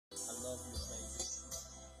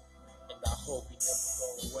hope you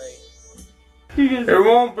never go away. It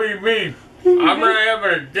won't be me. I'm not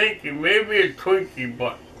having a Dinky, maybe a Twinkie,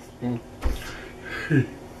 but...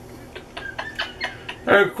 And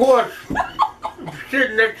of course,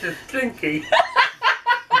 sitting next to Stinky,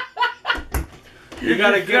 you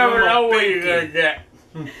gotta give him never a know what binky. you're gonna get.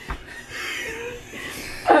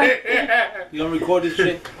 You gonna record this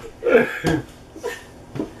shit?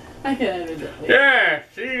 I can edit it. Yeah,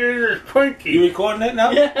 see, this is Twinkie. You recording it now?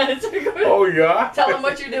 Yeah, it's recording. Oh, yeah? Tell them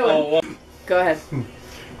what you're doing. Oh, Go ahead.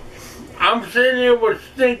 I'm sitting here with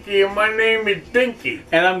Stinky, and my name is Dinky.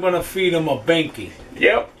 and I'm gonna feed him a binky.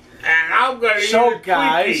 Yep. And I'm gonna eat So a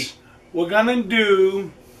guys, we're gonna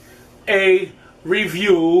do a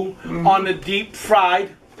review on the deep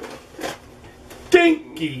fried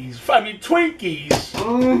Twinkies.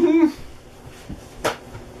 Mm-hmm.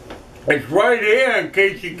 It's right here in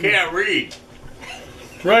case you can't read.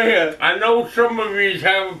 Right here. I know some of you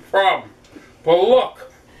have a problem, but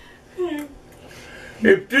look.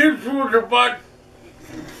 If this was about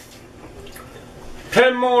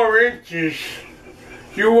 10 more inches,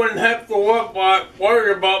 you wouldn't have to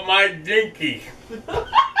worry about my Dinky.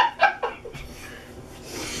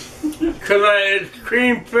 Because it's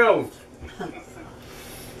cream filled.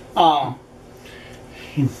 Let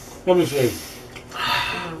me see.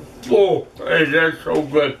 Oh, hey, that's so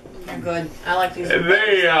good. They're good. I like these.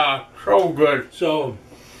 They are so good. So,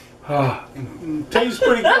 tastes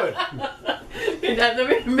pretty good. You'd have to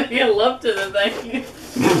be making love to the thing.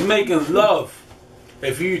 He's making love.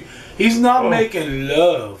 He's not making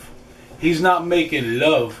love. He's not making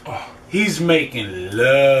love. He's making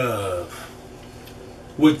love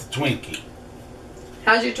with the Twinkie.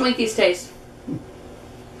 How's your Twinkies taste?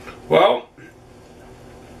 Well,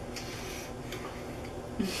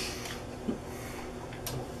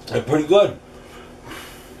 They're pretty good.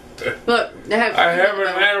 Look, they have. I haven't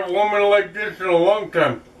had a woman like this in a long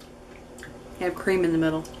time. They have cream in the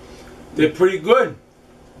middle. They're pretty good.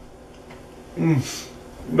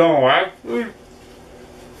 No, actually,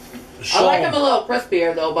 I like them a little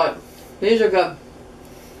crispier though, but these are good.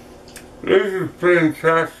 this is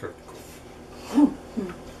fantastic.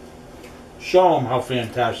 Show them how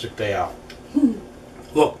fantastic they are.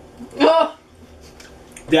 Look, Oh,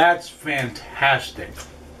 that's fantastic.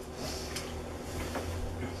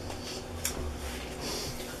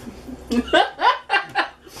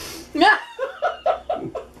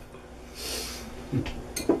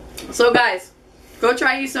 So guys, go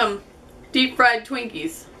try you some deep fried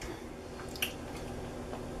Twinkies.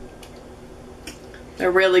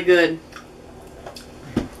 They're really good.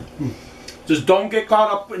 Just don't get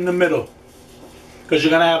caught up in the middle, because you're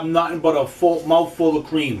gonna have nothing but a full mouthful of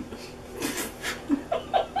cream.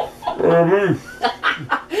 Like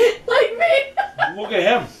me. Look at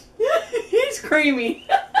him. He's creamy.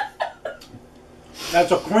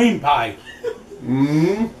 That's a cream pie.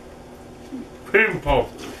 Mm-hmm. Cream puff.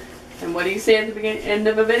 And what do you say at the beginning, end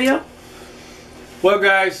of a video? Well,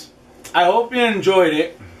 guys, I hope you enjoyed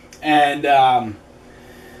it, and I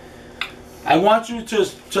want you to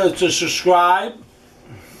subscribe,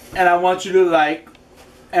 and I want you to like,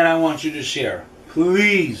 and I want you to share.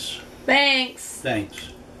 Please. Thanks. Thanks.